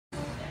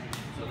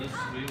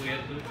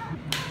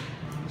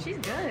She's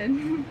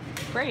good.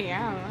 Pretty,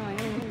 yeah.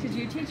 Did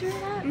you teach her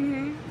that?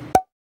 Mm-hmm.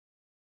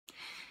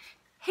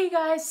 Hey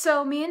guys,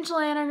 so me and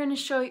Jelana are gonna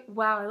show you.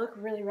 Wow, I look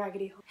really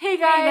raggedy. Hey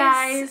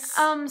guys.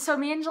 So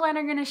me and Jelana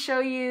are gonna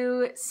show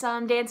you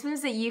some dance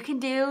moves that you can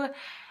do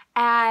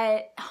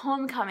at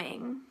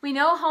homecoming. We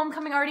know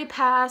homecoming already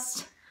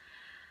passed,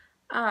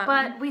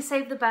 but we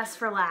saved the best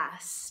for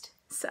last.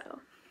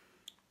 So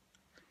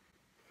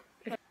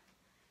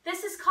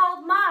this is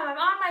called Mom, I'm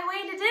on my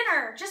way to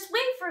dinner. Just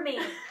wait for me.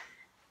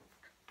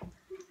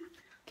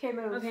 Okay,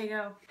 move. Okay,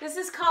 go. This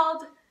is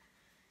called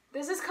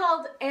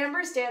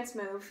Amber's dance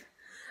move.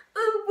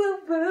 Ooh, woo,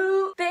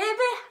 woo.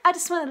 Baby, I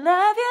just wanna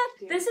love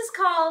you. This is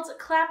called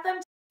Clap Them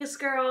Titties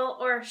Girl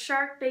or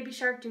Shark, Baby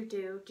Shark Doo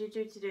Doo. Doo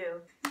Doo Doo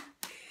Doo.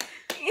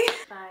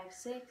 5,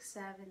 6,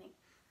 7, 8.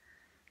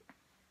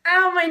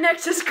 Ow, my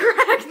neck just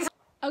cracked.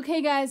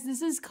 Okay, guys,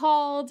 this is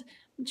called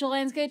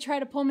Jolann's gonna try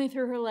to pull me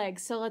through her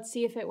legs, so let's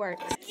see if it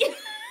works.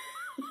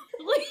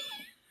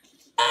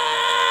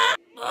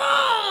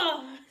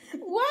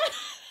 What?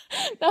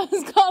 That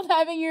was called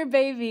Having Your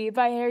Baby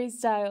by Harry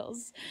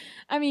Styles.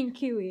 I mean,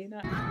 Kiwi.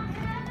 Not...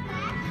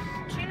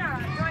 Gina,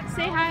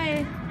 say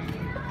hi.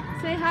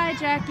 Say hi,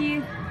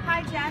 Jackie.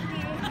 hi,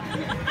 Jackie.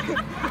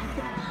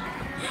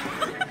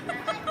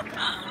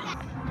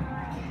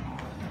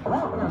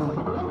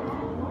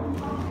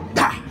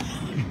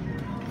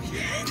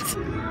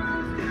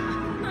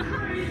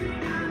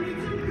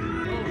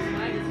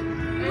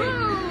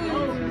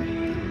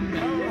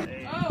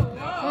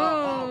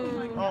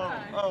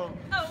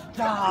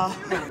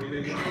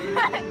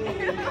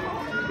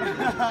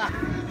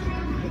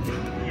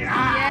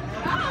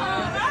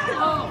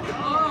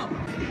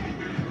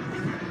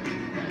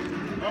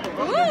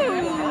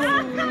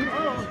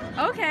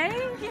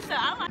 Okay.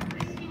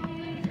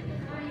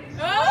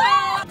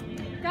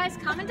 Guys,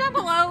 comment down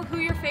below who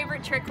your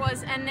favorite trick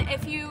was, and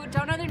if you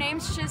don't know their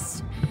names,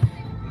 just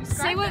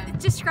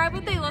describe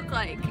what they look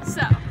like.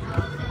 So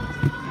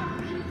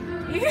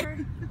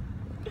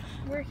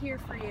we're here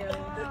for you.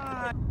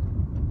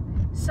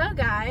 So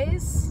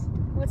guys,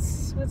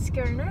 what's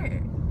going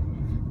on?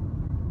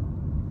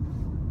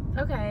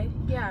 Okay,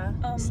 yeah.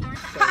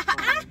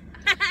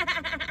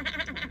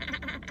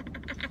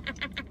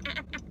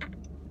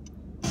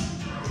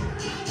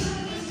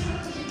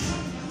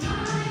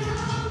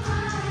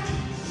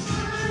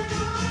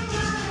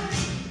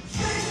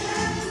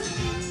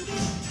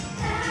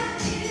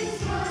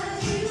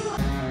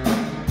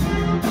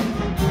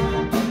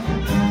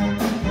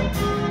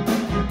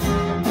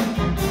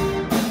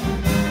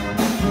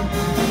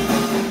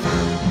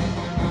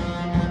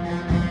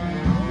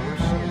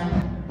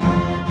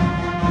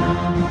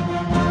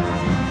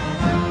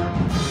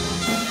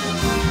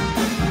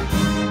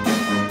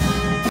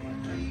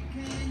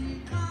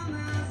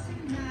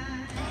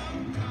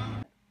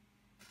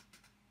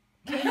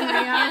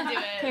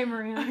 Okay,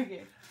 Maria.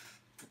 Okay.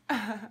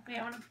 Wait,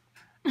 I wanna...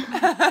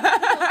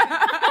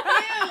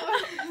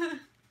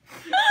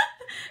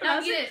 No,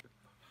 eat it.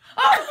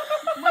 Oh!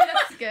 Boy,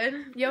 that's good.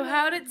 Yo,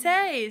 how'd it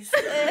taste?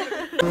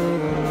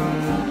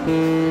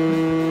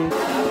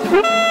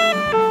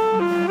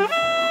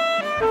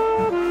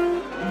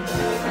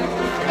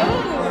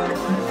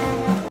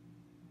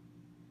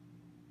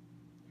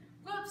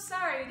 Whoops,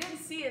 sorry, didn't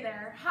see you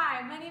there.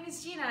 Hi, my name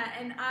is Gina,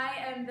 and I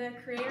am the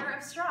creator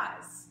of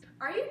straws.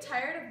 Are you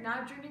tired of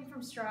not drinking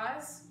from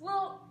straws?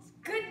 Well,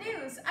 good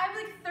news, I have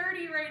like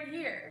 30 right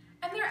here.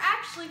 And they're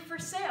actually for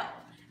sale.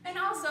 And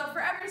also, for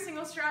every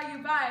single straw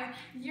you buy,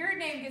 your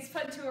name gets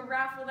put into a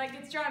raffle that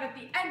gets drawn at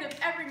the end of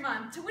every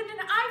month to win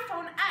an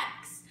iPhone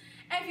X.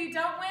 And if you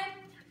don't win,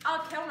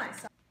 I'll kill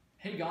myself.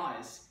 Hey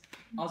guys,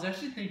 I was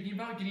actually thinking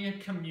about getting a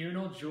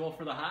communal jewel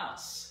for the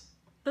house.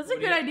 That's a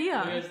good idea.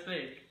 What do you guys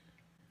think?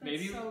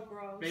 Maybe, so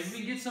gross. Maybe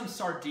we get some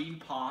sardine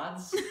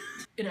pods.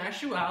 In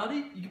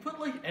actuality, you can put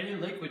like any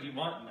liquid you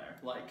want in there.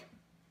 Like,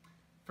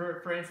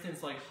 for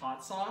instance, like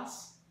hot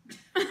sauce,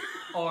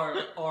 or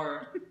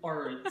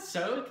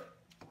soap.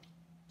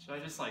 Should I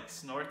just like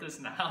snort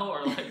this now,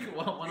 or like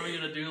what are we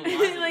gonna do?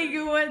 Like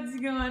what's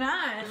going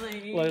on?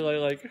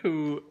 Like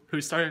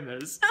who's starting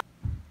this?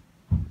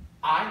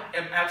 I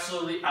am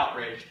absolutely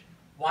outraged.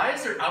 Why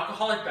is there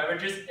alcoholic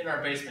beverages in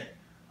our basement?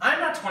 I'm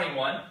not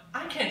 21.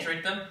 I can't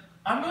drink them.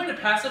 I'm going to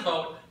pass a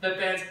vote that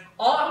bans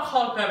all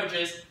alcoholic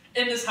beverages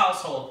in this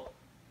household.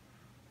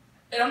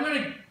 And I'm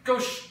going to go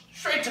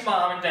straight to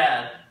Mom and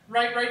Dad.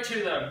 Right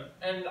to them.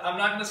 And I'm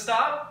not going to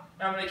stop.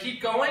 And I'm going to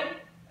keep going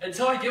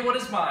until I get what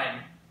is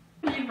mine.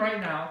 What I need right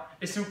now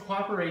is some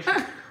cooperation.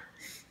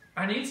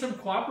 I need some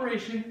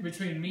cooperation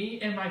between me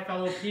and my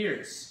fellow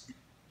peers.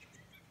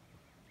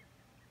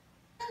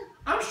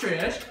 I'm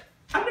straight edge.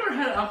 I've never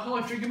had an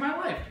alcoholic drink in my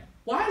life.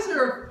 Why is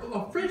there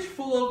a fridge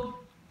full of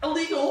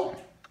illegal...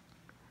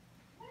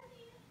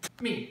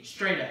 Me,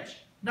 straight edge.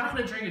 Not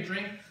gonna drink a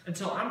drink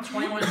until I'm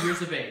 21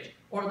 years of age.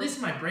 Or at least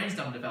my brain's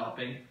done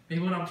developing.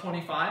 Maybe when I'm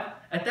 25.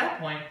 At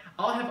that point,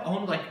 I'll have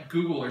owned like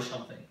Google or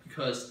something.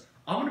 Because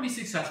I'm gonna be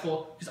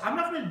successful. Because I'm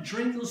not gonna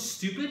drink those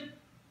stupid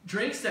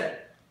drinks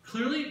that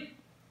clearly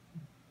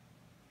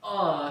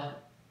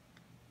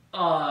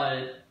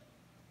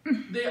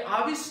they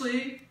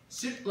obviously,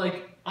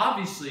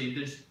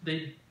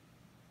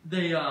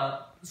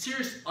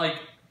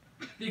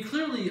 they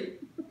clearly,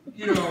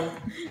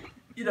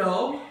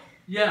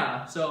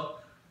 yeah. So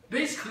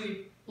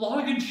basically,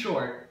 long and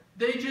short,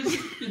 they just,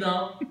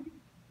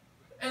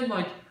 and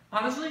like,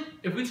 honestly,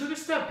 if we took a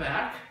step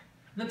back,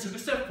 and then took a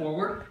step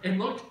forward, and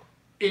looked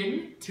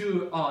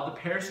into the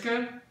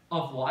periscope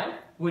of life,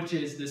 which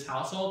is this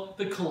household,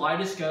 the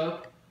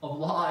kaleidoscope of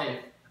life,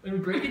 and we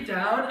break it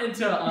down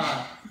into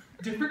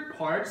different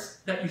parts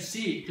that you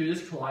see through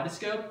this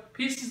kaleidoscope,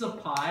 pieces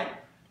of pie,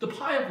 the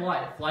pie of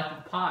life, Life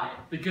of Pi,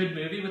 the good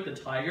movie with the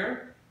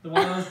tiger, the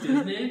one that was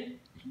Disney,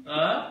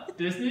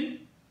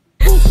 Disney?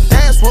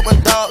 Dance with my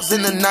dogs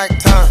in the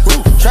nighttime.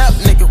 Trap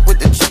nigga with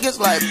the chickens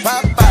like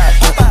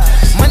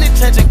Popeye. Money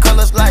changing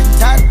colors like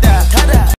tie-dye.